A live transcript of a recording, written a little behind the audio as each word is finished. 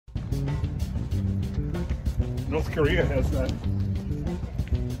North Korea has that.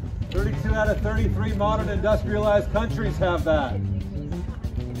 32 out of 33 modern industrialized countries have that.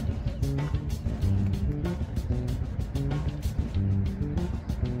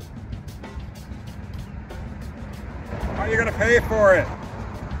 How are you going to pay for it?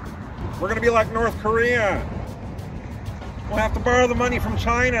 We're going to be like North Korea. We'll have to borrow the money from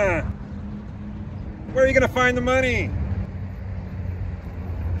China. Where are you going to find the money?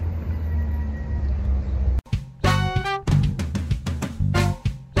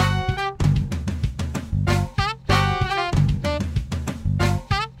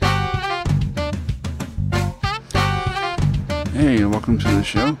 Hey, welcome to the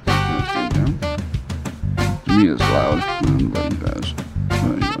show. To me, it's loud. I don't know about you guys. But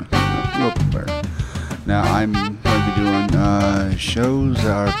anyway, we'll prepare. Now, I'm going to be doing shows that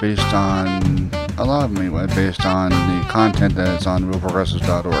are based on, a lot of them anyway, based on the content that's on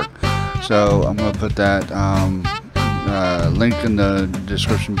realprogressives.org. So, I'm going to put that link in the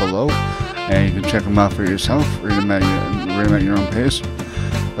description below, and you can check them out for yourself, read them at your own pace.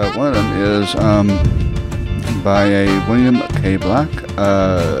 But one of them is by a William K. Black,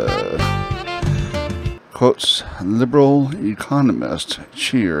 quotes, liberal economist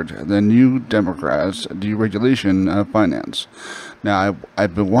cheered the New Democrats' deregulation of finance. Now,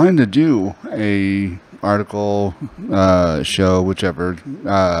 I've been wanting to do a article, show, whichever,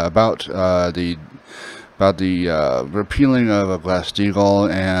 about the repealing of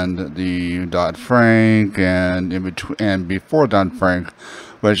Glass-Steagall and the Dodd-Frank, and in between and before Dodd-Frank,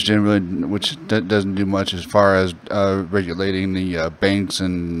 which doesn't do much as far as regulating the banks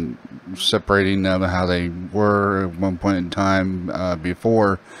and separating them how they were at one point in time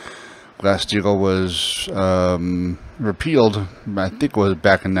before Glass-Steagall was repealed. I think it was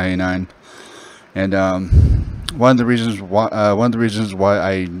back in '99, and one of the reasons why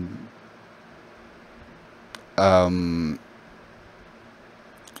I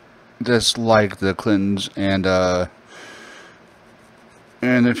dislike the Clintons and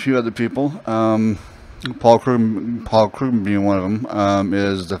a few other people, Paul Krugman being one of them,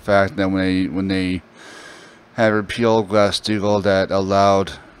 is the fact that when they had repealed Glass-Steagall, that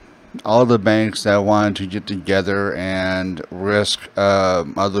allowed all the banks that wanted to get together and risk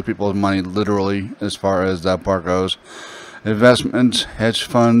other people's money, literally, as far as that part goes. Investments, hedge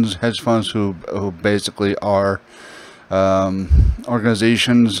funds who basically are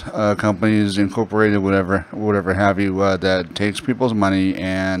organizations, companies, incorporated, whatever have you, that takes people's money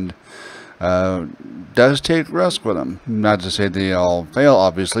and does take risk with them. Not to say they all fail,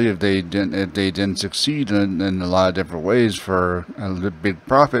 obviously. If they didn't succeed in a lot of different ways for a big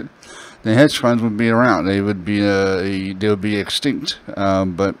profit, the hedge funds would be around. They would be extinct.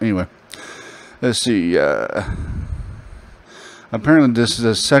 But anyway, let's see. Apparently, this is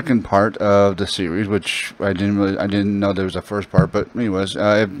the second part of the series, which I didn't know there was a first part. But anyways,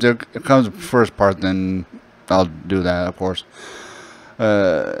 if there comes a first part, then I'll do that, of course.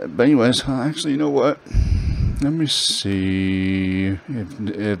 But anyways, actually, you know what? Let me see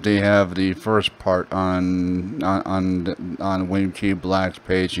if they have the first part on William K. Black's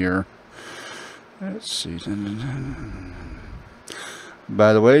page here. Let's see.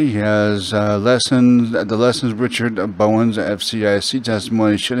 By the way, he has the lessons Richard Bowen's FCIC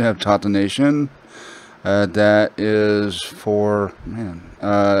testimony should have taught the nation. That is for,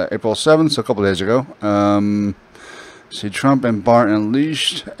 April 7th, so a couple days ago. See, Trump and Barr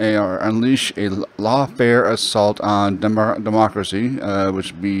unleash a lawfare assault on democracy,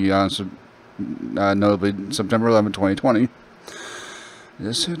 which would be notably September 11, 2020.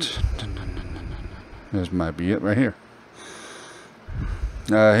 Is it? This might be it right here.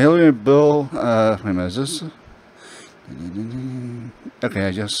 Hillary and Bill, wait a minute, is this? Okay,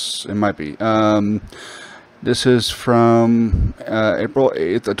 I guess it might be. This is from April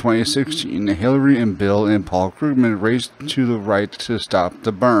 8th of 2016. Hillary and Bill and Paul Krugman raced to the right to stop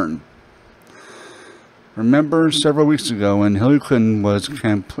the burn. Remember several weeks ago when Hillary Clinton was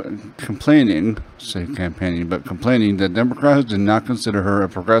complaining that Democrats did not consider her a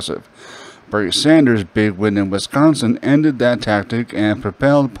progressive. Bernie Sanders' big win in Wisconsin ended that tactic and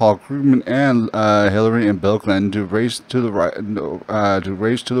propelled Paul Krugman and Hillary and Bill Clinton to race to the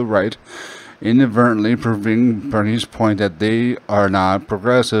right, inadvertently proving Bernie's point that they are not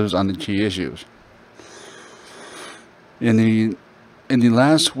progressives on the key issues. In the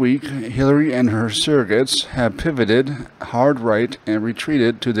last week, Hillary and her surrogates have pivoted hard right and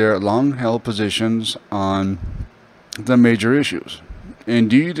retreated to their long-held positions on the major issues.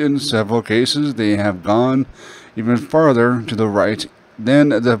 Indeed, in several cases, they have gone even farther to the right than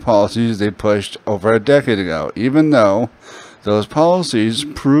the policies they pushed over a decade ago, even though Those policies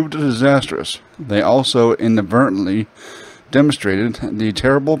proved disastrous. They also inadvertently demonstrated the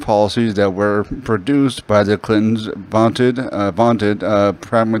terrible policies that were produced by the Clintons' vaunted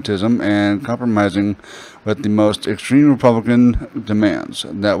pragmatism and compromising with the most extreme Republican demands.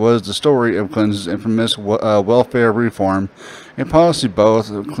 That was the story of Clinton's infamous welfare reform, a policy both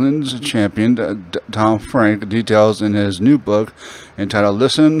Clinton's championed. Tom Frank details in his new book entitled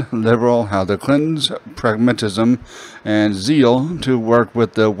 "Listen, Liberal: How the Clintons' Pragmatism and Zeal to Work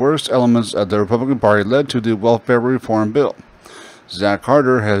with the Worst Elements of the Republican Party led to the welfare reform bill." Zach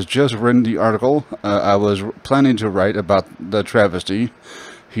Carter has just written the article I was planning to write about the travesty.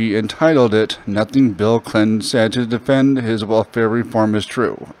 He entitled it, "Nothing Bill Clinton Said to Defend His Welfare Reform is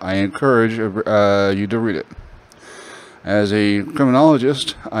True." I encourage you to read it. As a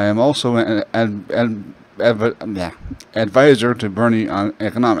criminologist, I am also an advisor to Bernie on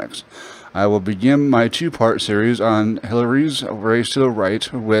economics. I will begin my two-part series on Hillary's race to the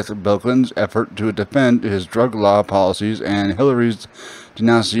right with Bill Clinton's effort to defend his drug law policies and Hillary's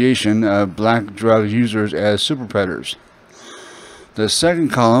denunciation of black drug users as super predators. The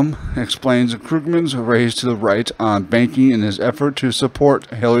second column explains Krugman's race to the right on banking in his effort to support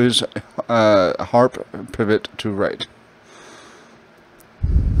Hillary's harp pivot to right.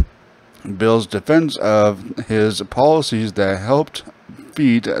 Bill's defense of his policies that helped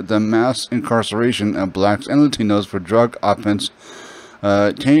feed the mass incarceration of blacks and Latinos for drug offense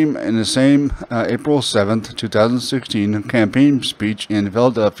came in the same April 7th, 2016 campaign speech in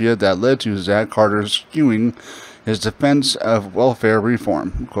Philadelphia that led to Zach Carter skewing his defense of welfare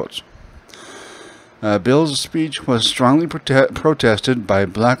reform. Quotes. Bill's speech was strongly protested by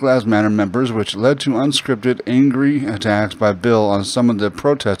Black Lives Matter members, which led to unscripted, angry attacks by Bill on some of the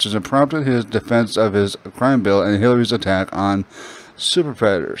protesters and prompted his defense of his crime bill and Hillary's attack on super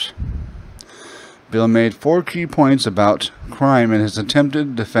predators. Bill made 4 key points about crime in his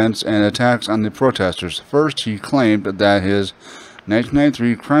attempted defense and attacks on the protesters. First, he claimed that his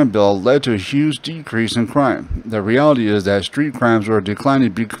 1993 crime bill led to a huge decrease in crime. The reality is that street crimes were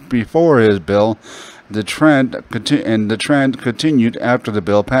declining before his bill. The trend continued after the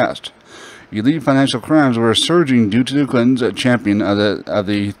bill passed. Elite financial crimes were surging due to the Clintons' champion of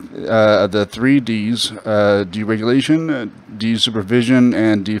the 3 Ds: deregulation, desupervision,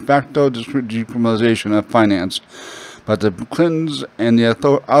 and de facto decriminalization of finance. But the Clintons and the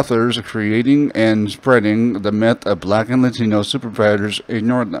authors creating and spreading the myth of black and Latino super predators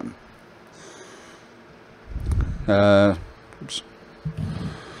ignored them.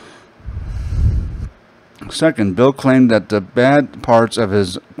 Second, Bill claimed that the bad parts of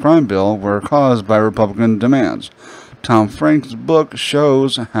his crime bill were caused by Republican demands. Tom Frank's book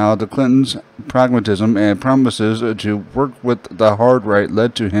shows how the Clintons' pragmatism and promises to work with the hard right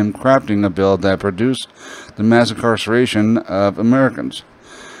led to him crafting a bill that produced the mass incarceration of Americans.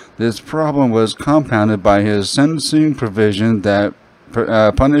 This problem was compounded by his sentencing provision that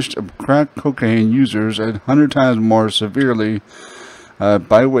punished crack cocaine users 100 times more severely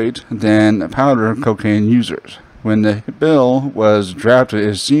by weight than powder cocaine users. When the bill was drafted,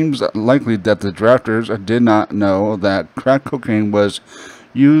 it seems likely that the drafters did not know that crack cocaine was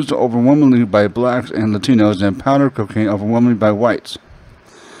used overwhelmingly by blacks and Latinos and powder cocaine overwhelmingly by whites.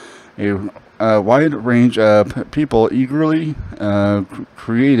 A wide range of people eagerly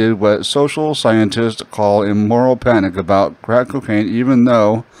created what social scientists call a moral panic about crack cocaine, even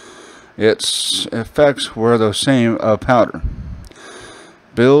though its effects were the same of powder.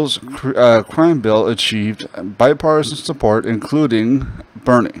 Bill's crime bill achieved bipartisan support, including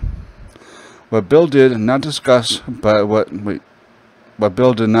Bernie. What Bill did not discuss, but what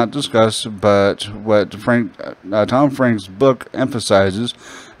Tom Frank's book emphasizes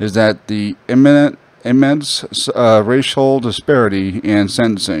is that the immense racial disparity in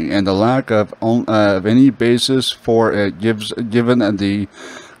sentencing and the lack of any basis for it given the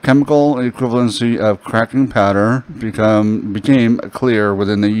chemical equivalency of cracking powder became clear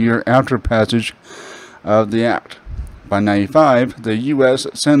within the year after passage of the act. By 1995, the U.S.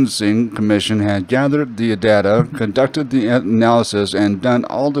 Sentencing Commission had gathered the data, conducted the analysis, and done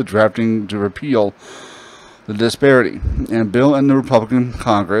all the drafting to repeal the disparity. And Bill and the Republican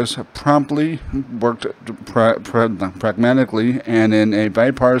Congress promptly worked pragmatically and in a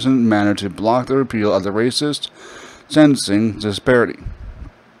bipartisan manner to block the repeal of the racist sentencing disparity.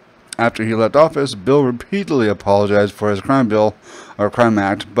 After he left office, Bill repeatedly apologized for his crime bill or crime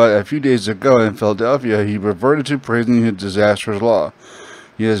act, but a few days ago in Philadelphia, he reverted to praising his disastrous law.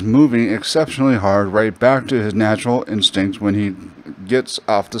 He is moving exceptionally hard right back to his natural instincts when he gets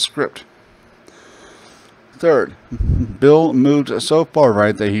off the script. Third, Bill moved so far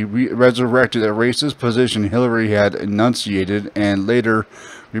right that he resurrected a racist position Hillary had enunciated and later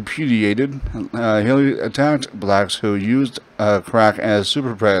repudiated. Hillary attacked blacks who used crack as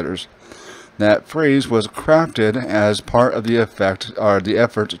super predators. That phrase was crafted as part of the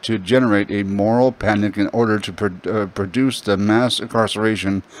effort to generate a moral panic in order to produce the mass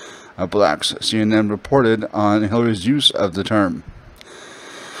incarceration of blacks. CNN reported on Hillary's use of the term.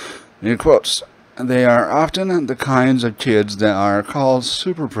 In quotes, "They are often the kinds of kids that are called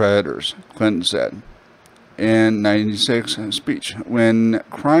super predators," Clinton said in 1996 speech. When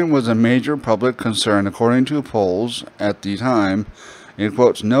crime was a major public concern, according to polls at the time, in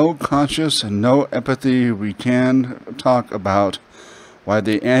quotes, "No conscience, no empathy. We can talk about why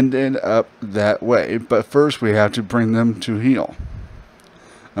they ended up that way, but first we have to bring them to heel,"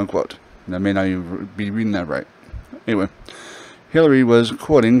 unquote. I may not even be reading that right. Anyway, Hillary was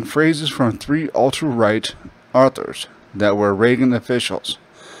quoting phrases from 3 ultra-right authors that were Reagan officials.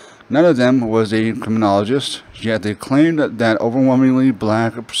 None of them was a criminologist, yet they claimed that overwhelmingly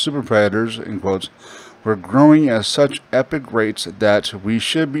black super predators, in quotes, were growing at such epic rates that we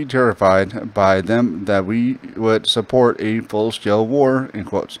should be terrified by them, that we would support a full-scale war, in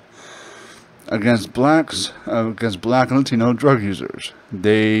quotes, against black and Latino drug users.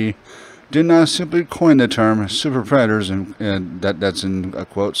 They did not simply coin the term super predators, and that's in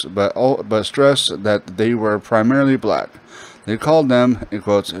quotes, but stressed that they were primarily black. They called them, in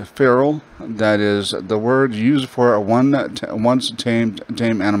quotes, feral, that is the word used for a once tamed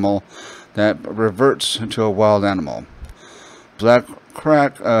animal that reverts to a wild animal. Black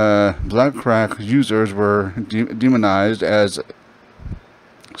crack users were demonized as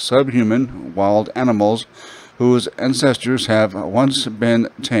subhuman wild animals whose ancestors have once been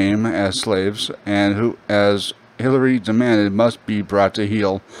tame as slaves, and who, as Hillary demanded, must be brought to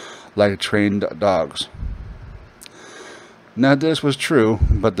heel like trained dogs. Now this was true,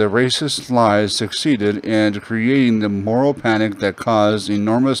 but the racist lies succeeded in creating the moral panic that caused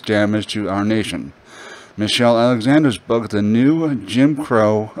enormous damage to our nation. Michelle Alexander's book, The New Jim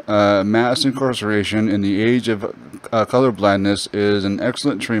Crow, Mass Incarceration in the Age of Colorblindness, is an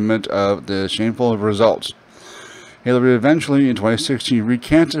excellent treatment of the shameful results. Hillary eventually, in 2016,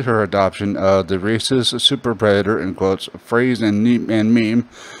 recanted her adoption of the racist super predator, in quotes, phrase and meme.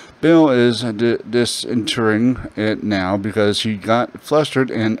 Bill is disinterring it now because he got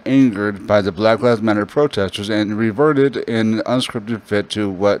flustered and angered by the Black Lives Matter protesters and reverted in unscripted fit to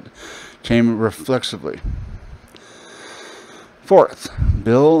what came reflexively. Fourth,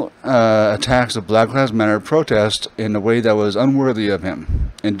 Bill attacks the Black Lives Matter protest in a way that was unworthy of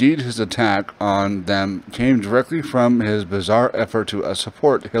him. Indeed, his attack on them came directly from his bizarre effort to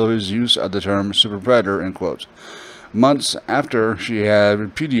support Hillary's use of the term super predator, in quotes. Months after she had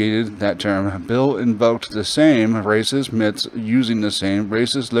repudiated that term, Bill invoked the same racist myths using the same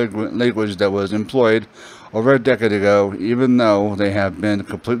racist language that was employed over a decade ago, even though they have been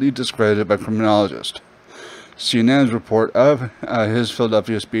completely discredited by criminologists. CNN's report of his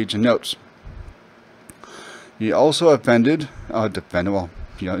Philadelphia speech notes. He also defended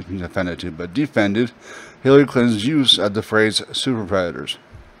Hillary Clinton's use of the phrase super predators.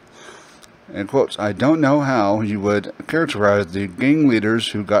 In quotes, "I don't know how you would characterize the gang leaders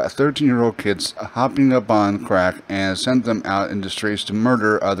who got 13-year-old kids hopping up on crack and sent them out in the streets to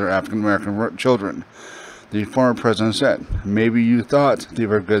murder other African-American children," the former president said. "Maybe you thought they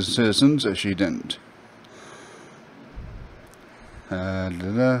were good citizens." She didn't.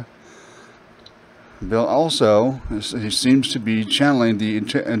 Bill also he seems to be channeling the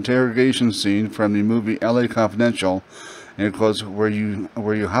interrogation scene from the movie L.A. Confidential. And it quotes, were you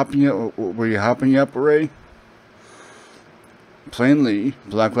hopping up, Ray? Plainly,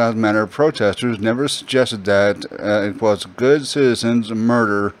 Black Lives Matter protesters never suggested that, in quotes, good citizens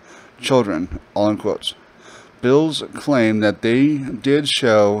murder children, all in quotes. Bill's claim that they did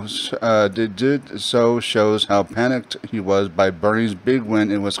shows how panicked he was by Bernie's big win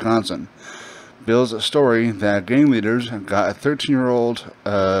in Wisconsin. Bill's story that gang leaders got 13-year-old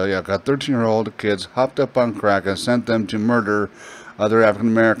kids hopped up on crack and sent them to murder other African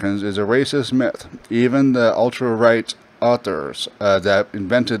Americans is a racist myth. Even the ultra-right authors that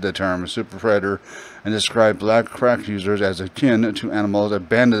invented the term super predator and described black crack users as akin to animals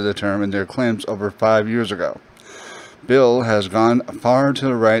abandoned the term in their claims over 5 years ago. Bill has gone far to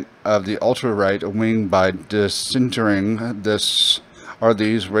the right of the ultra-right wing by disentering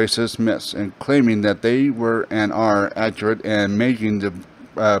these racist myths and claiming that they were and are accurate, and making the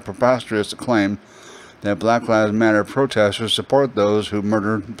preposterous claim that Black Lives Matter protesters support those who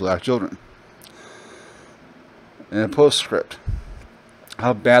murdered black children. In a postscript,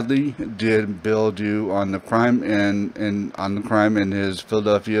 How badly did Bill do on the crime in his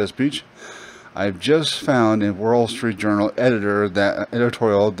Philadelphia speech? I've just found in Wall Street Journal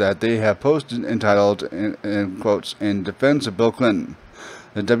editorial that they have posted entitled, in quotes, "In defense of Bill Clinton."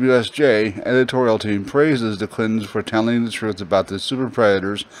 The WSJ editorial team praises the Clintons for telling the truth about the super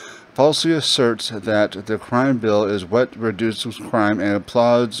predators, falsely asserts that the crime bill is what reduces crime, and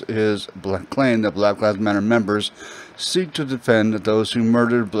applauds his claim that Black Lives Matter members seek to defend those who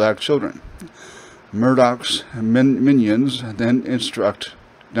murdered black children. Murdoch's minions then instruct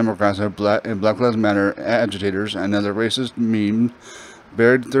Democrats and Black Lives Matter agitators, another racist meme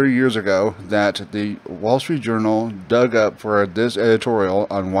buried 30 years ago that the Wall Street Journal dug up for this editorial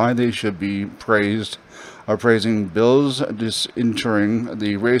on why they should be praising Bill's disinterring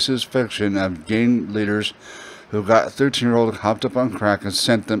the racist fiction of gang leaders who got 13-year-olds hopped up on crack and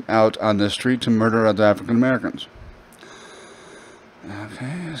sent them out on the street to murder other African Americans.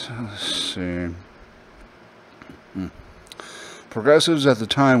 Okay, so let's see. Progressives at the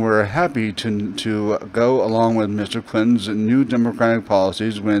time were happy to go along with Mr. Clinton's new Democratic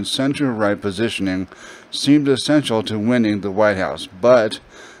policies when center-right positioning seemed essential to winning the White House, but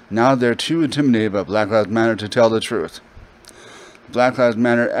now they're too intimidated by Black Lives Matter to tell the truth. Black Lives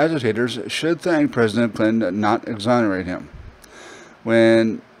Matter agitators should thank President Clinton and not exonerate him.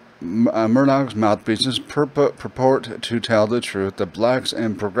 When Murdoch's mouthpieces purport to tell the truth, the blacks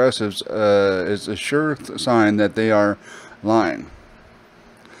and progressives is a sure sign that they are lying.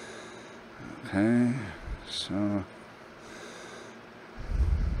 Okay, so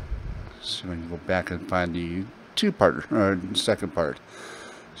let's see if I can go back and find the second part,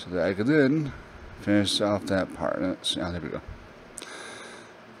 so that I could then finish off that part. Let's see. Oh, there we go.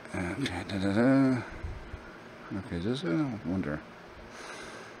 Okay, okay, is this it? I wonder.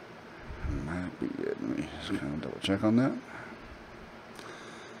 Might be it. Let me just kind of double check on that.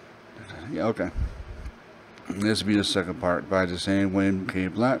 Yeah, okay. This will be the second part by the same William K.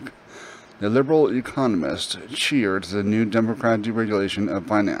 Black. The liberal economist cheered the new Democrat deregulation of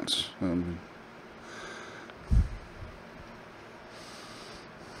finance.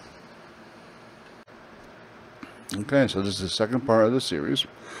 Okay, so this is the second part of the series.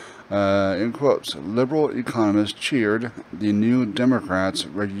 In quotes, liberal economists cheered the new Democrats'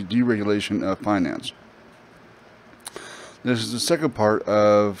 deregulation of finance. This is the second part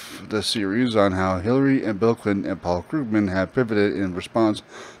of the series on how Hillary and Bill Clinton and Paul Krugman have pivoted in response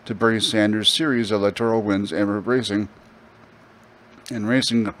to Bernie Sanders' series of electoral wins and racing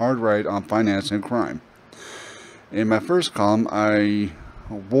hard right on finance and crime. In my first column, I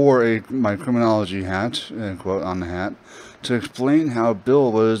wore my criminology hat, quote, on the hat, to explain how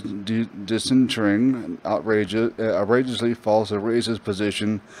Bill was disinterring outrageously false and racist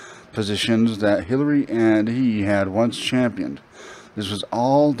positions that Hillary and he had once championed. This was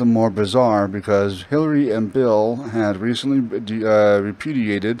all the more bizarre because Hillary and Bill had recently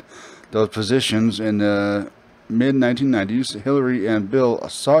repudiated those positions. In the mid-1990s. Hillary and Bill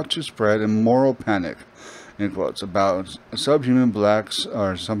sought to spread a moral panic, in quotes, about subhuman black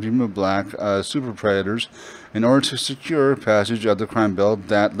super predators in order to secure passage of the crime bill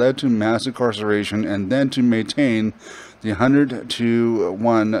that led to mass incarceration and then to maintain the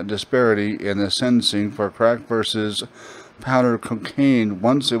 100-to-1 disparity in the sentencing for crack versus powder cocaine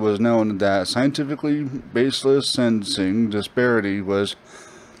once it was known that scientifically baseless sentencing disparity was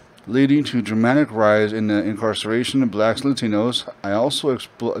leading to dramatic rise in the incarceration of blacks and Latinos. I also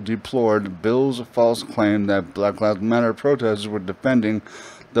deplored Bill's false claim that Black Lives Matter protesters were defending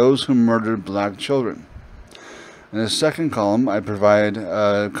those who murdered black children. In the second column, I provide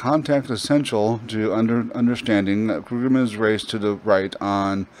context essential to understanding Krugman's race to the right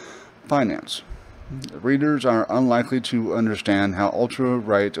on finance. Readers are unlikely to understand how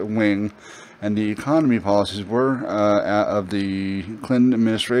ultra-right wing and the economy policies were of the Clinton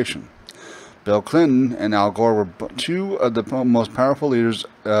administration. Bill Clinton and Al Gore were two of the most powerful leaders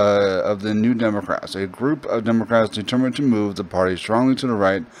of the New Democrats, a group of Democrats determined to move the party strongly to the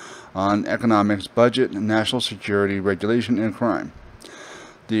right on economics, budget, national security, regulation, and crime.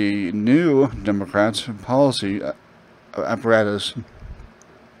 The New Democrats' policy apparatus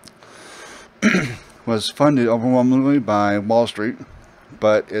was funded overwhelmingly by Wall Street,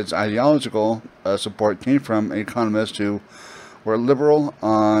 but its ideological support came from economists who were liberal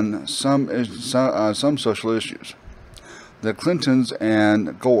on some social issues. The Clintons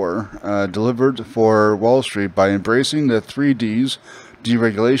and Gore delivered for Wall Street by embracing the 3 Ds: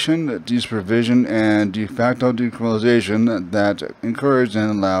 deregulation, desupervision, and de facto decriminalization that encouraged and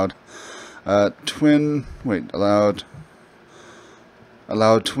allowed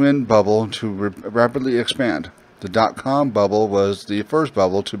twin bubble to rapidly expand. The dot-com bubble was the first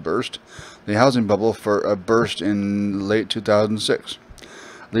bubble to burst. The housing bubble burst in late 2006,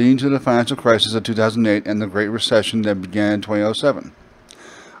 leading to the financial crisis of 2008 and the Great Recession that began in 2007.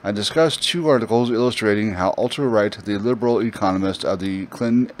 I discussed 2 articles illustrating how ultra-right the liberal economists of the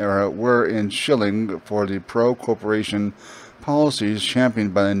Clinton era were in shilling for the pro-corporation policies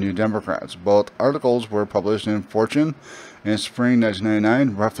championed by the New Democrats. Both articles were published in Fortune in spring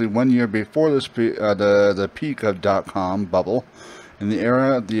 1999, roughly 1 year before the peak of dot-com bubble. In the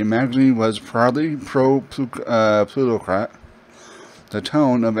era, the magazine was proudly pro-plutocrat. The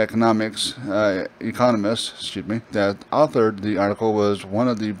tone of economists that authored the article was one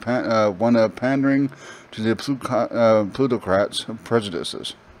of pandering to the plutocrats'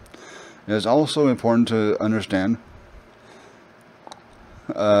 prejudices. It is also important to understand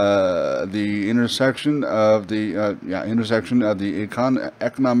the intersection of the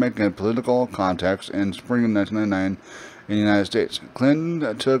economic and political context in spring of 1999. In the United States,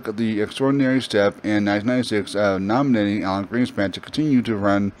 Clinton took the extraordinary step in 1996 of nominating Alan Greenspan to continue to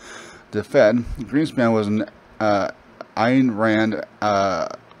run the Fed. Greenspan was an Ayn Rand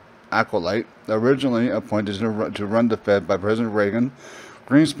acolyte, originally appointed to run the Fed by President Reagan.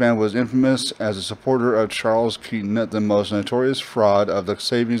 Greenspan was infamous as a supporter of Charles Keaton, the most notorious fraud of the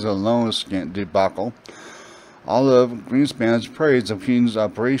savings and loans debacle. All of Greenspan's praise of Keaton's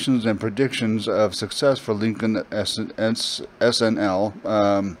operations and predictions of success for Lincoln SNL,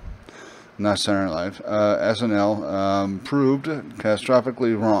 not Saturday Night Live, SNL, proved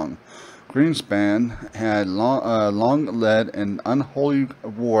catastrophically wrong. Greenspan had long led an unholy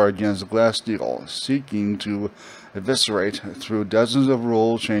war against Glass-Steagall, seeking to eviscerate through dozens of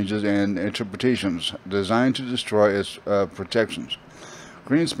rule changes and interpretations designed to destroy its protections.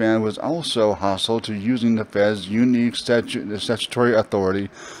 Greenspan was also hostile to using the Fed's unique statutory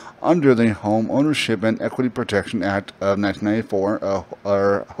authority under the Home Ownership and Equity Protection Act of 1994,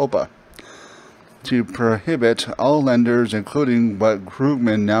 or HOPA, to prohibit all lenders, including what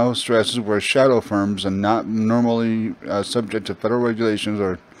Krugman now stresses were shadow firms and not normally subject to federal regulations,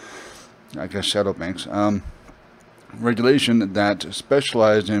 or I guess shadow banks, regulation that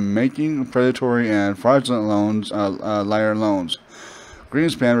specialized in making predatory and fraudulent loans liar loans.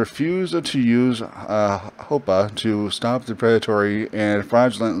 Greenspan refused to use HOPA to stop the predatory and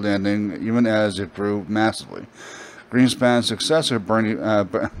fraudulent lending, even as it grew massively. Greenspan's successor, Ben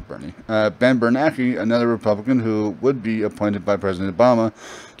Bernanke, another Republican who would be appointed by President Obama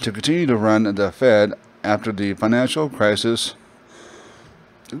to continue to run the Fed after the financial crisis,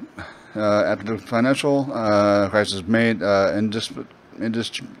 made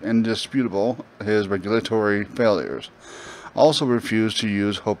indisputable his regulatory failures, also refused to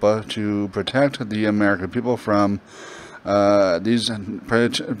use HOPA to protect the American people from these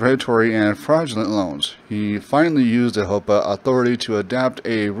predatory and fraudulent loans. He finally used the HOPA authority to adapt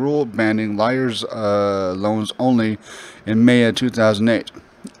a rule banning liars' loans only in May of 2008.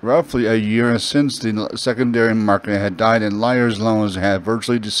 Roughly a year since the secondary market had died and liars' loans had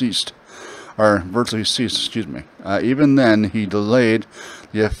virtually ceased. Even then, he delayed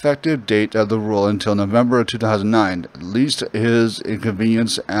the effective date of the rule until November of 2009, at least his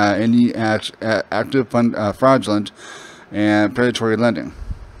inconvenience any active fraudulent and predatory lending.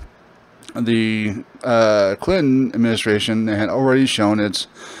 The Clinton administration had already shown its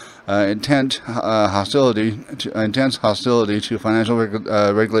intense hostility to financial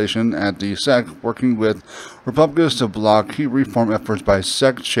regulation at the SEC, working with Republicans to block key reform efforts by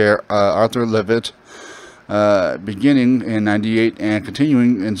SEC Chair Arthur Levitt, beginning in '98 and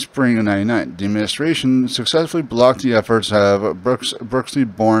continuing in spring of '99. The administration successfully blocked the efforts of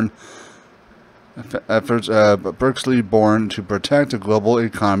Berkeley-born to protect the global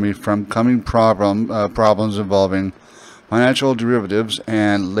economy from coming problems involving financial derivatives,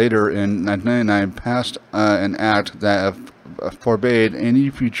 and later in 1999 passed an act that forbade any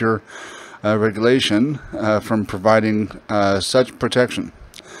future regulation from providing such protection.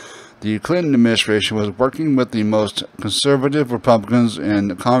 The Clinton administration was working with the most conservative Republicans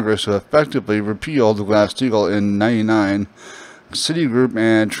in Congress to effectively repeal the Glass-Steagall in '99. Citigroup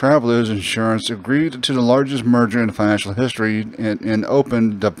and Travelers Insurance agreed to the largest merger in financial history in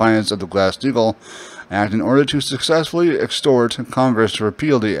open defiance of the Glass-Steagall Act in order to successfully extort Congress to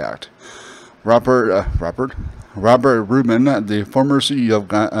repeal the act. Robert Rubin, the former CEO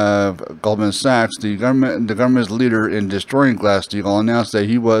of Goldman Sachs, the government's leader in destroying Glass-Steagall, announced that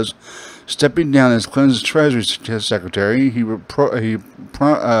he was stepping down as Clinton's Treasury Secretary. He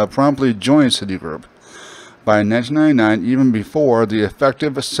promptly joined Citigroup. By 1999, even before the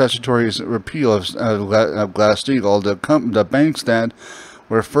effective statutory repeal of Glass-Steagall, the banks that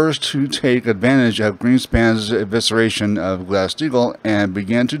were first to take advantage of Greenspan's evisceration of Glass-Steagall and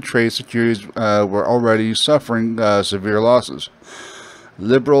began to trade securities were already suffering severe losses.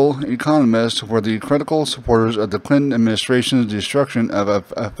 Liberal economists were the critical supporters of the Clinton administration's destruction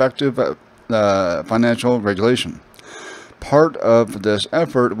of effective financial regulation. Part of this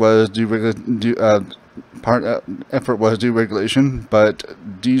effort was deregulation, but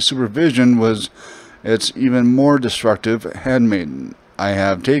desupervision was its even more destructive handmaiden. I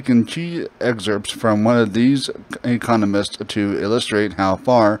have taken key excerpts from one of these economists to illustrate how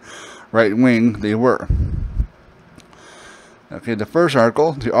far right-wing they were. Okay, the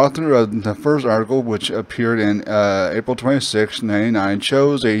author of the first article, which appeared in April 26, 1999,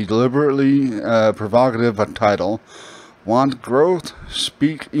 chose a deliberately provocative title, "Want Growth?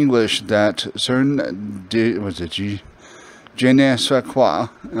 Speak English that certain je ne sais quoi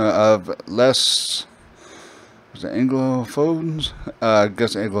of less Anglophones,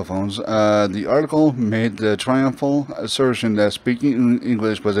 Anglophones. The article made the triumphal assertion that speaking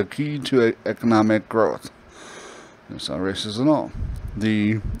English was a key to economic growth. It's not racist at all.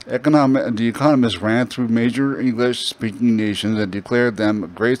 The economists ran through major English-speaking nations and declared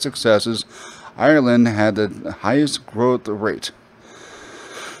them great successes. Ireland had the highest growth rate.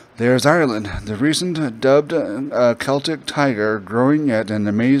 There's Ireland, the recent dubbed Celtic tiger, growing at an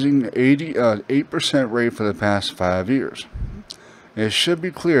amazing 8% rate for the past 5 years. It should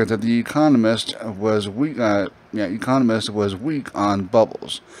be clear that the economist was weak on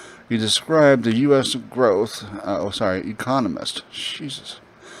bubbles. He described the U.S. growth.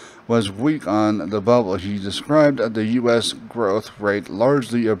 Was weak on the bubble. He described the U.S. growth rate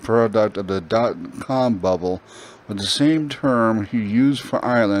largely a product of the dot-com bubble, with the same term he used for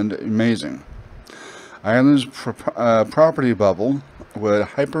Ireland, amazing. Ireland's property bubble would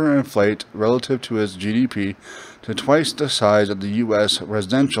hyperinflate relative to its GDP to twice the size of the U.S.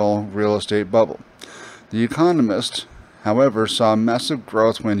 residential real estate bubble. The economist, however, saw massive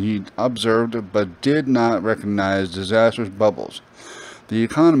growth when he observed but did not recognize disastrous bubbles. The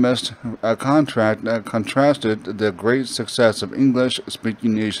economist contrasted the great success of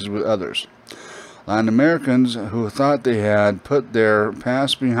English-speaking nations with others. Latin Americans who thought they had put their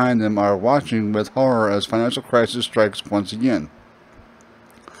past behind them are watching with horror as financial crisis strikes once again.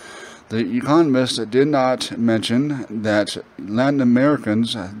 The economist did not mention that Latin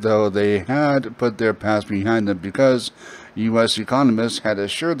Americans, though they had put their past behind them, because U.S. economists had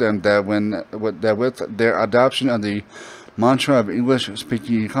assured them that with their adoption of the mantra of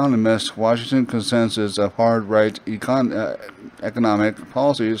English-speaking economists, Washington consensus of hard-right economic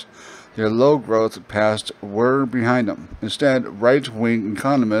policies, their low-growth past were behind them. Instead, right-wing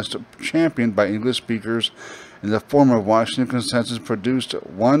economists, championed by English speakers in the form of Washington consensus, produced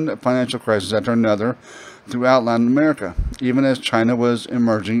one financial crisis after another throughout Latin America, even as China was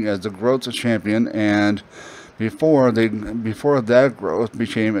emerging as the growth champion, and before that growth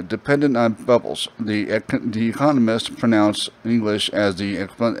became dependent on bubbles. The economists pronounced English as the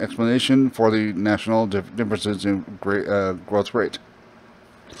explanation for the national differences in growth rate.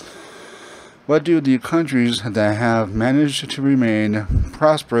 What do the countries that have managed to remain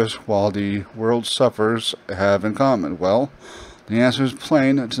prosperous while the world suffers have in common? Well, the answer is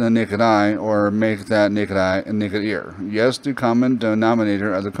plain to the naked eye, or make that naked eye a naked ear. Yes, the common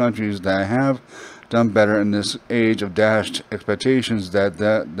denominator of the countries that have done better in this age of dashed expectations that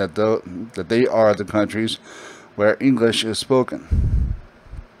they are the countries where English is spoken.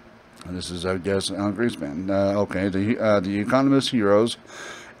 And this is, I guess, Alan Greenspan. The economist heroes: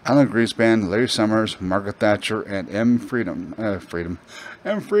 Alan Greenspan, Larry Summers, Margaret Thatcher, and M. Friedman.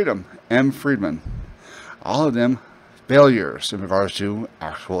 All of them failures in regards to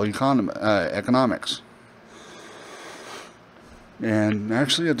actual economics. And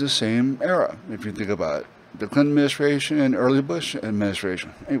actually at the same era, if you think about it. The Clinton administration and early Bush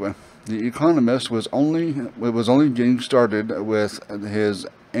administration. Anyway, The Economist was only getting started with his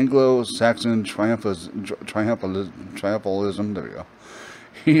Anglo-Saxon triumphalism. There we go.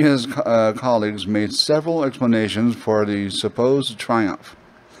 He and his colleagues made several explanations for the supposed triumph.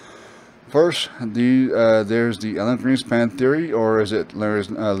 First, there's the Alan Greenspan theory, or is it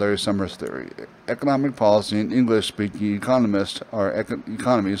Larry Summers theory? Economic policy in English-speaking economists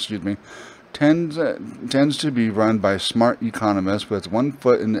tends to be run by smart economists with one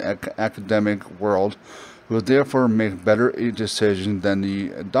foot in the academic world, who therefore make better decisions than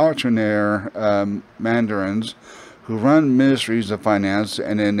the doctrinaire mandarins who run ministries of finance.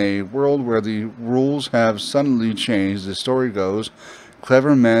 And in a world where the rules have suddenly changed, the story goes,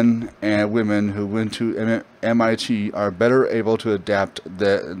 clever men and women who went to MIT are better able to adapt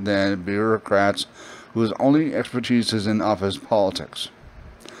than bureaucrats whose only expertise is in office politics.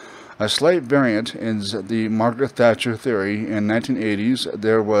 A slight variant is the Margaret Thatcher theory. In 1980s,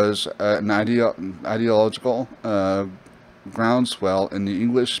 there was an ideological groundswell in the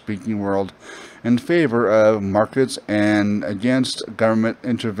English-speaking world in favor of markets and against government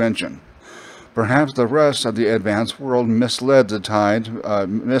intervention. Perhaps the rest of the advanced world missed the tide,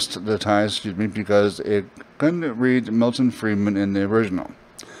 because it couldn't read Milton Friedman in the original.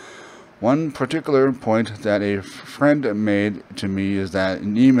 One particular point that a friend made to me is that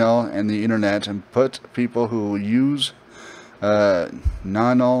an email and the internet put people who use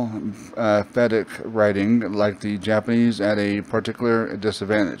non-alphabetic writing, like the Japanese, at a particular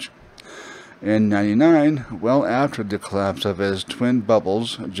disadvantage. In '99, well after the collapse of its twin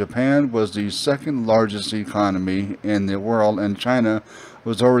bubbles, Japan was the second largest economy in the world, and China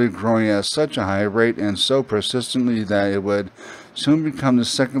was already growing at such a high rate and so persistently that it would soon become the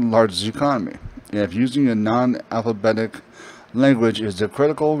second largest economy. If using a non-alphabetic language is the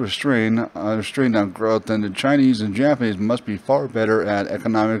critical restraint on growth, then the Chinese and Japanese must be far better at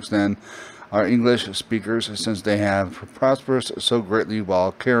economics than our English speakers, since they have prospered so greatly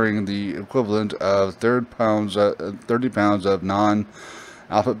while carrying the equivalent of 30 pounds of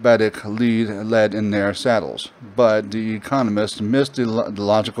non-alphabetic lead in their saddles. But the economist missed the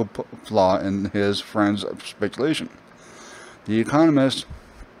logical flaw in his friend's speculation. The economist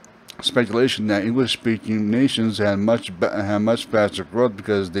speculation that English-speaking nations had much faster growth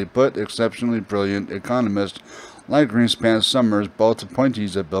because they put exceptionally brilliant economists like Greenspan Summers, both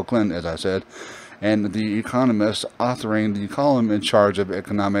appointees of Bill Clinton, as I said, and the economist authoring the column in charge of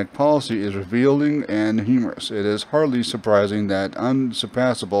economic policy is revealing and humorous. It is hardly surprising that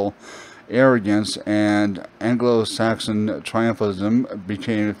unsurpassable arrogance and Anglo-Saxon triumphalism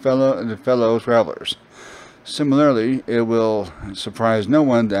became fellow travelers. Similarly, it will surprise no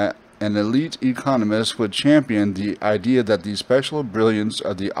one that an elite economist would champion the idea that the special brilliance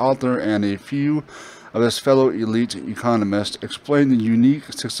of the author and a few of his fellow elite economists explain the unique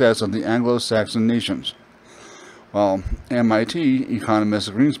success of the Anglo-Saxon nations. While MIT economists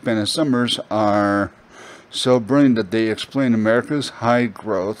Greenspan and Summers are so brilliant that they explain America's high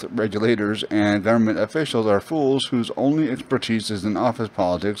growth, regulators and government officials are fools whose only expertise is in office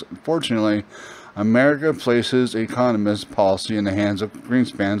politics. Fortunately, America places economist policy in the hands of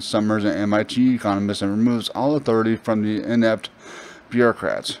Greenspan, Summers, and MIT economists and removes all authority from the inept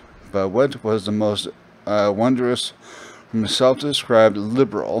bureaucrats. But what was the most wondrous from a self-described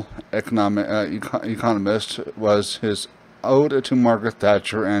liberal economist was his ode to Margaret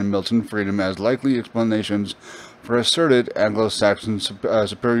Thatcher and Milton Friedman as likely explanations for asserted Anglo-Saxon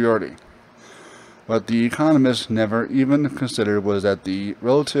superiority. What the economists never even considered was that the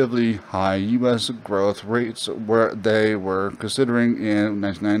relatively high U.S. growth rates they were considering in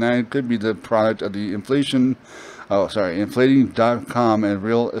 1999 could be the product of the inflating dot-com and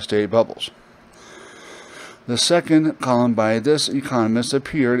real estate bubbles. The second column by this economist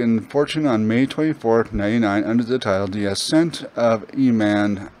appeared in Fortune on May 24, 1999 under the title The Ascent of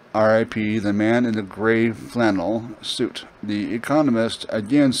E-Man, R.I.P. the Man in the Gray Flannel Suit. The economist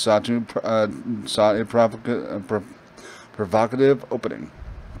again sought a provocative opening.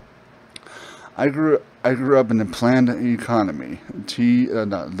 I grew up in a planned economy.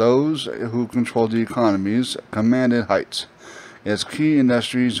 Those who controlled the economies commanded heights. Its key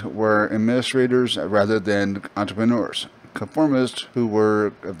industries were administrators rather than entrepreneurs. Conformists who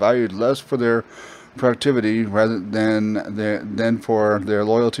were valued less for their productivity rather than for their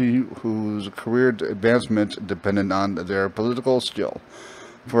loyalty, whose career advancement depended on their political skill.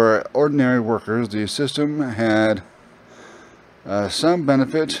 For ordinary workers, the system had some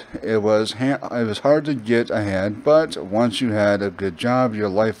benefit. It was hard to get ahead, but once you had a good job, your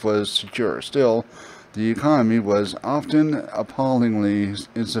life was secure. Still, the economy was often appallingly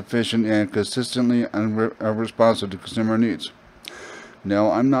insufficient and consistently unresponsive to consumer needs.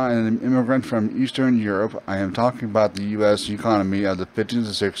 No, I'm not an immigrant from Eastern Europe. I am talking about the U.S. economy of the 50s and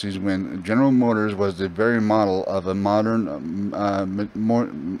 60s, when General Motors was the very model of a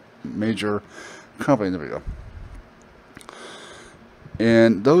modern major company. There we go.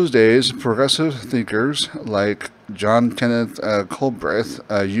 In those days, progressive thinkers like John Kenneth Galbraith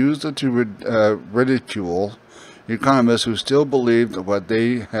used to ridicule economists who still believed what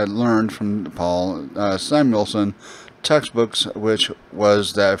they had learned from Paul Samuelson textbooks, which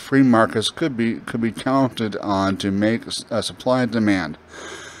was that free markets could be counted on to make supply and demand.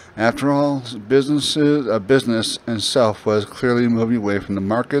 After all, business itself was clearly moving away from the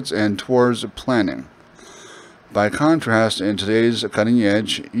markets and towards planning. By contrast, in today's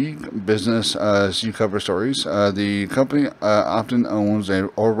cutting-edge e-business cover stories, the company often owns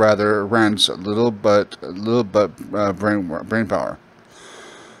or rather rents little but brain power.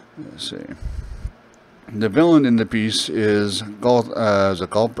 Let's see. The villain in the piece is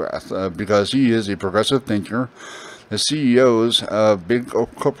Galbraith because he is a progressive thinker. The CEOs of big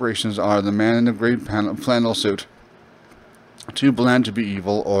corporations are the man in the gray flannel suit, too bland to be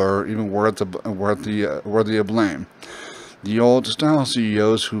evil or even worthy of blame. The old-style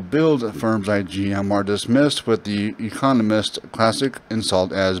CEOs who build firms like GM are dismissed with the Economist classic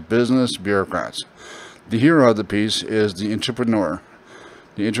insult as business bureaucrats. The hero of the piece is the entrepreneur.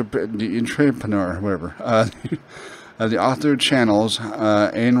 The author channels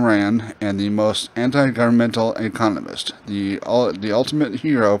Ayn Rand and the most anti-governmental economist. The ultimate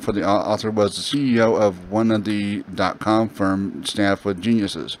hero for the author was the CEO of one of the .com firm staffed with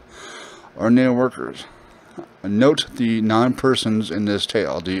geniuses, ordinary workers. Note the non-persons in this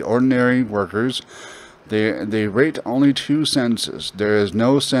tale. The ordinary workers, they rate only 2 sentences. There is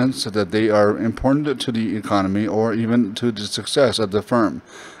no sense that they are important to the economy or even to the success of the firm.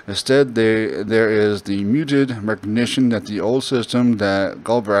 Instead, there is the muted recognition that the old system that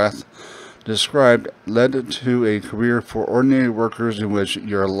Galbraith described led to a career for ordinary workers in which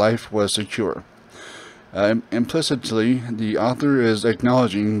your life was secure. Implicitly, the author is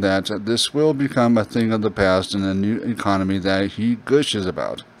acknowledging that this will become a thing of the past in a new economy that he gushes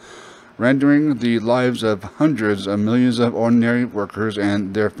about. Rendering the lives of hundreds of millions of ordinary workers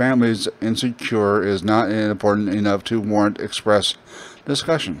and their families insecure is not important enough to warrant express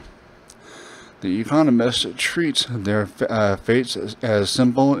discussion. The economists treat their fates as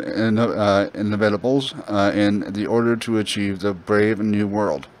simple inevitables in the order to achieve the brave new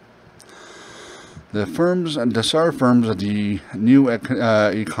world. The star firms of the new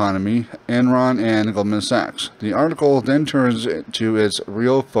economy, Enron and Goldman Sachs. The article then turns to its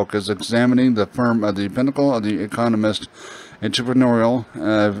real focus, examining the firm of the pinnacle of the economist entrepreneurial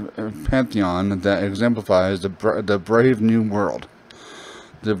pantheon that exemplifies the brave new world.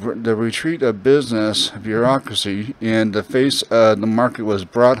 The retreat of business bureaucracy in the face of the market was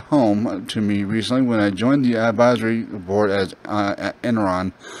brought home to me recently when I joined the advisory board at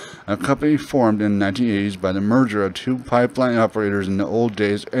Enron, a company formed in the 1980s by the merger of 2 pipeline operators. In the old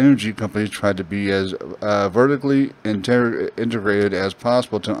days, energy companies tried to be as vertically integrated as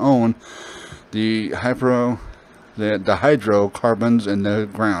possible to own the hydrocarbons in the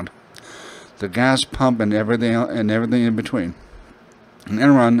ground, the gas pump, and everything in between.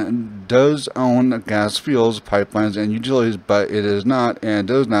 Enron does own gas fields, pipelines, and utilities, but it is not and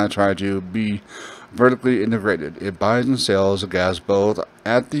does not try to be vertically integrated. It buys and sells gas both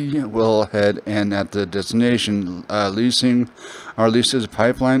at the wellhead and at the destination, leases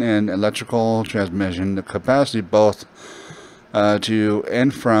pipeline and electrical transmission capacity both to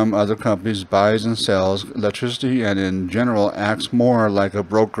and from other companies, buys and sells electricity, and in general acts more like a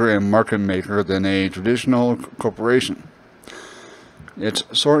broker and market maker than a traditional corporation. It's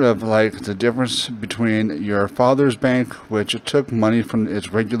sort of like the difference between your father's bank, which took money from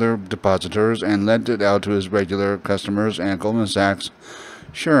its regular depositors and lent it out to its regular customers, and Goldman Sachs.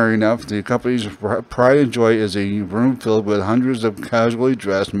 Sure enough, the company's pride and joy is a room filled with hundreds of casually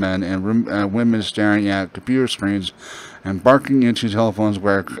dressed men and women staring at computer screens and barking into telephones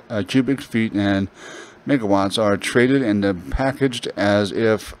where cubic feet and megawatts are traded and packaged as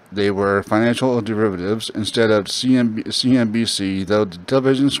if they were financial derivatives instead of CNBC. Though the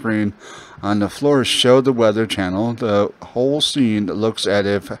television screen on the floor showed the Weather Channel, the whole scene looks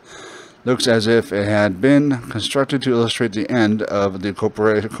as if it had been constructed to illustrate the end of the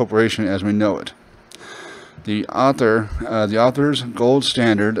corporation as we know it. The author's gold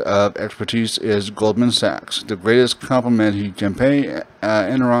standard of expertise is Goldman Sachs. The greatest compliment he can pay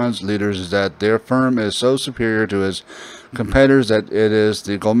Enron's leaders is that their firm is so superior to its competitors that it is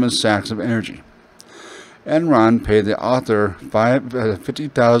the Goldman Sachs of energy. Enron paid the author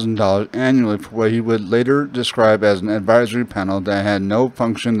 $50,000 annually for what he would later describe as an advisory panel that had no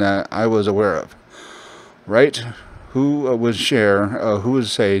function that I was aware of. Right? Who would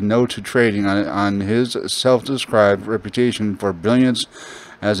say no to trading on his self-described reputation for brilliance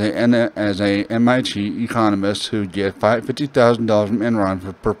as a MIT economist who get $50,000 from Enron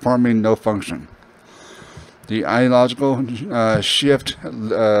for performing no function? The ideological shift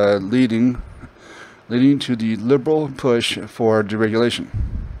leading to the liberal push for deregulation.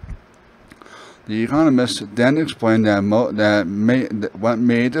 The economist then explained what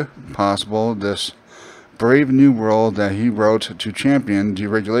made possible this brave new world that he wrote to champion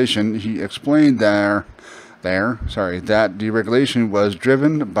deregulation. He explained that deregulation was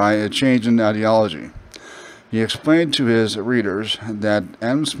driven by a change in ideology. He explained to his readers that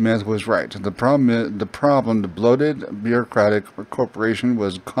Adam Smith was right. The bloated bureaucratic corporation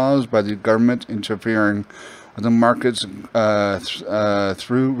was caused by the government interfering of the markets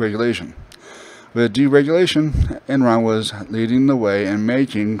through regulation. With deregulation, Enron was leading the way in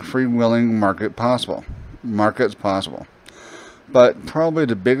making freewheeling markets possible. But probably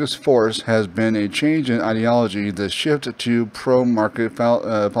the biggest force has been a change in ideology, the shift to pro-market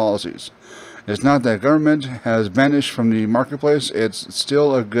policies. It's not that government has vanished from the marketplace. It's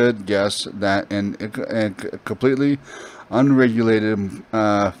still a good guess that in a completely unregulated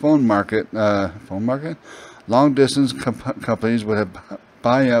phone market, long-distance companies would have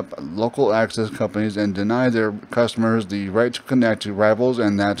buy up local access companies and deny their customers the right to connect to rivals,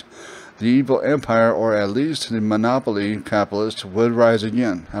 and that the evil empire, or at least the monopoly capitalist, would rise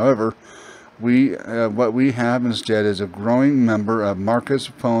again. However, what we have instead is a growing number of markets,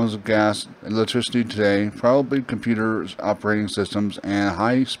 phones, gas, electricity today, probably computers, operating systems, and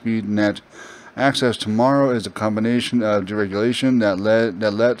high-speed net access tomorrow is a combination of deregulation that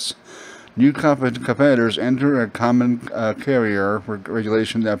lets new competitors enter a common carrier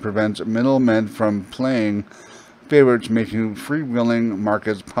regulation that prevents middlemen from playing favorites, making freewheeling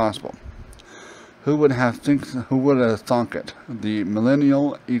markets possible. Who would have thunk it? The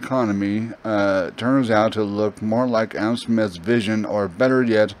millennial economy turns out to look more like Adam Smith's vision, or better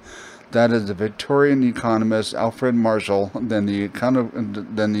yet, that is the Victorian economist Alfred Marshall, than the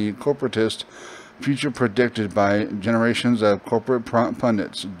corporatist future predicted by generations of corporate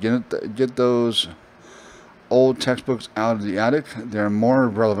pundits. Get those old textbooks out of the attic. They're more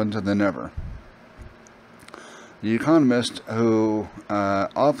relevant than ever. The Economist, who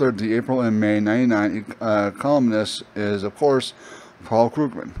authored the April and May '99 columnist, is, of course, Paul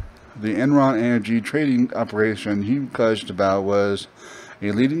Krugman. The Enron energy trading operation he gushed about was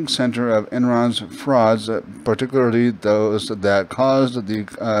a leading center of Enron's frauds, particularly those that caused the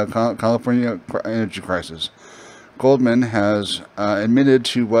California energy crisis. Goldman has admitted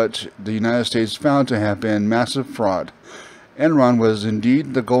to what the United States found to have been massive fraud. Enron was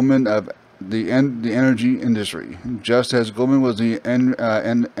indeed the Goldman of the energy industry, just as Goldman was the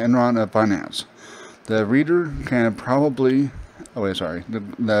Enron of finance. The reader can probably,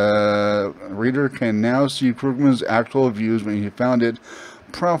 the reader can now see Krugman's actual views when he found it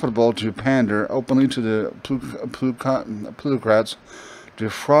profitable to pander openly to the plutocrats,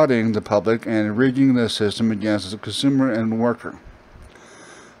 defrauding the public and rigging the system against the consumer and worker.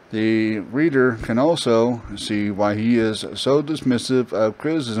 The reader can also see why he is so dismissive of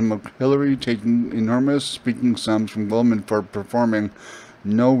criticism of Hillary taking enormous speaking sums from Goldman for performing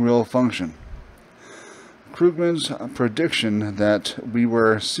no real function. Krugman's prediction that we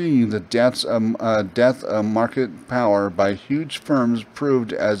were seeing the death of market power by huge firms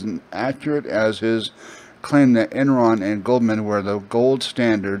proved as accurate as his claim that Enron and Goldman were the gold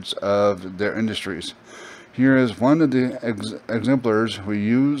standards of their industries. Here is one of the exemplars we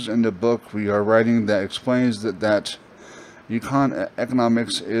use in the book we are writing that explains that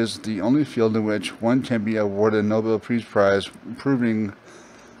economics is the only field in which one can be awarded a Nobel Peace Prize, proving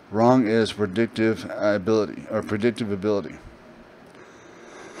wrong is predictive ability.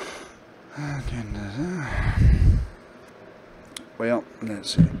 Well,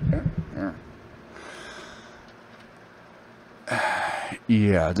 let's see.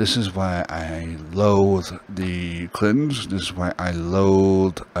 Yeah, this is why I loathe the Clintons. This is why I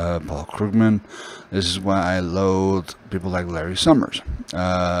loathe Paul Krugman. This is why I loathe people like Larry Summers.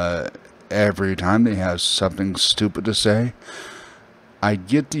 Every time they have something stupid to say, I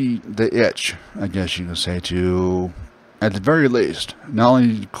get the itch, I guess you could say, to, at the very least, not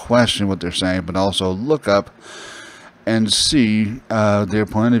only question what they're saying, but also look up and see their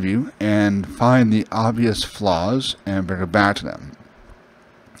point of view and find the obvious flaws and bring it back to them.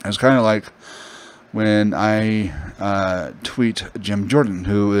 It's kind of like when I tweet Jim Jordan,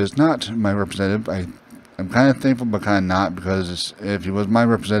 who is not my representative. I'm kind of thankful, but kind of not, because if he was my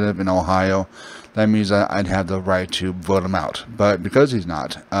representative in Ohio, that means I'd have the right to vote him out. But because he's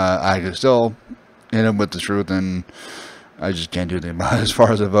not, I can still hit him with the truth, and I just can't do anything about it as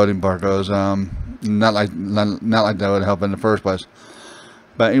far as the voting part goes. Not like that would help in the first place.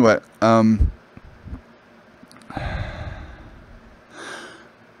 But anyway,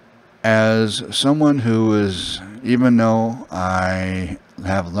 as someone who is, even though I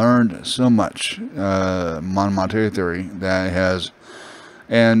have learned so much monetary theory that has,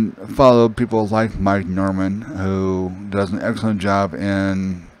 and followed people like Mike Norman, who does an excellent job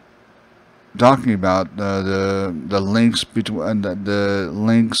in talking about the links between the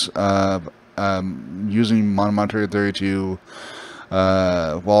links of using monetary theory to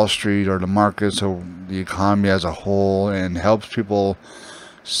Wall Street or the markets or the economy as a whole, and helps people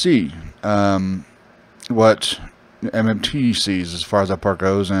see what MMT sees as far as that part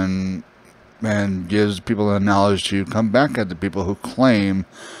goes, and and gives people the knowledge to come back at the people who claim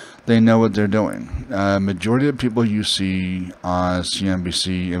they know what they're doing. Majority of people you see on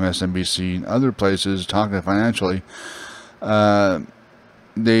CNBC, MSNBC, and other places talking financially,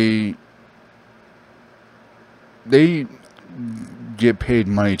 they get paid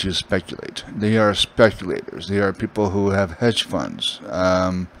money to speculate. They are speculators. They are people who have hedge funds.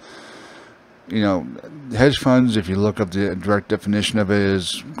 You know, hedge funds, if you look up the direct definition of it,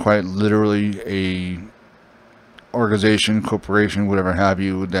 is quite literally a organization, corporation, whatever have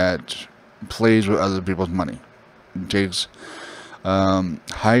you, that plays with other people's money. It takes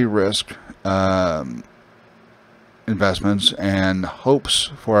high risk investments and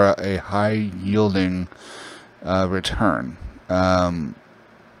hopes for a high yielding return. And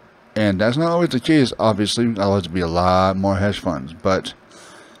that's not always the case. Obviously, there'll always be a lot more hedge funds, but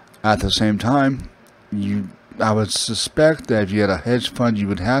at the same time, I would suspect that if you had a hedge fund, you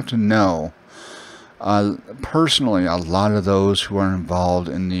would have to know personally a lot of those who are involved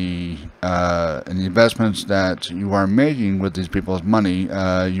in the investments that you are making with these people's money.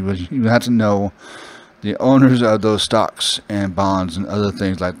 You would have to know the owners of those stocks and bonds and other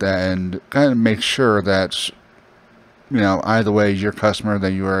things like that, and kind of make sure that, you know, either way, your customer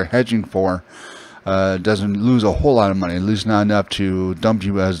that you are hedging for doesn't lose a whole lot of money, at least not enough to dump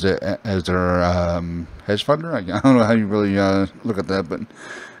you as their hedge funder. I don't know how you really look at that, but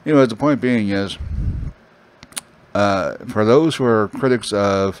anyway, the point being is, for those who are critics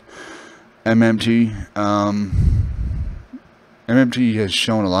of MMT, MMT has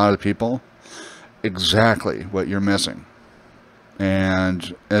shown a lot of people exactly what you're missing,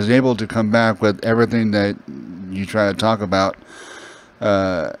 and is able to come back with everything that you try to talk about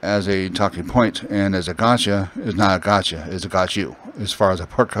as a talking point and as a gotcha. Is not a gotcha, it's a got you, as far as that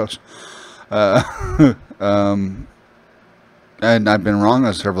part goes. And I've been wrong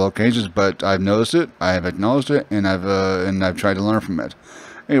on several occasions, but I've noticed it, I have acknowledged it, and I've tried to learn from it.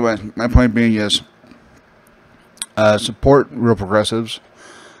 Anyway, my point being is, support real progressives.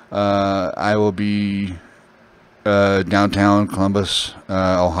 I will be downtown Columbus,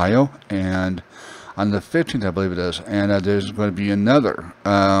 Ohio, and on the 15th, I believe it is, and there's going to be another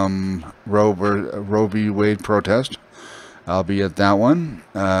Roe v. Wade protest. I'll be at that one.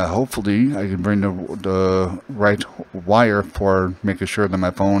 Hopefully, I can bring the right wire for making sure that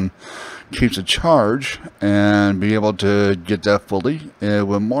my phone keeps a charge and be able to get that fully. It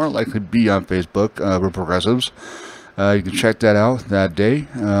will more likely be on Facebook, Real Progressives. You can check that out that day.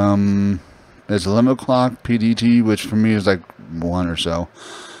 It's 11 o'clock PDT, which for me is like 1 or so.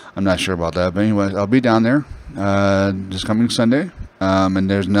 I'm not sure about that, but anyway, I'll be down there this coming Sunday. And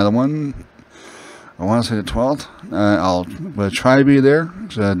there's another one, I want to say the 12th. We'll try to be there.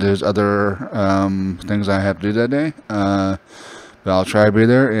 So there's other things I have to do that day. But I'll try to be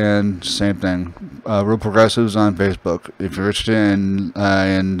there, and same thing. Real Progressives on Facebook. If you're interested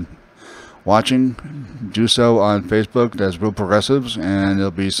in watching, do so on Facebook. That's Real Progressives, and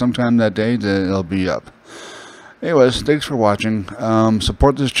it'll be sometime that day that it'll be up. Anyways, thanks for watching.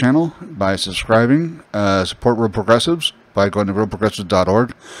 Support this channel by subscribing. Support Real Progressives by going to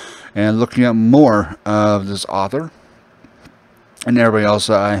realprogressives.org and looking at more of this author and everybody else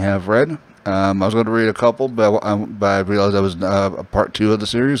that I have read. I was going to read a couple, but I realized that was a part 2 of the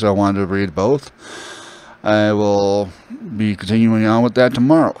series, so I wanted to read both. I will be continuing on with that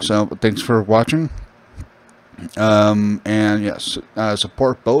tomorrow. So thanks for watching. And yes,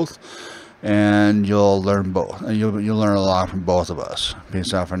 support both, and you'll learn both. You'll learn a lot from both of us.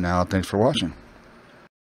 Peace out for now. Thanks for watching.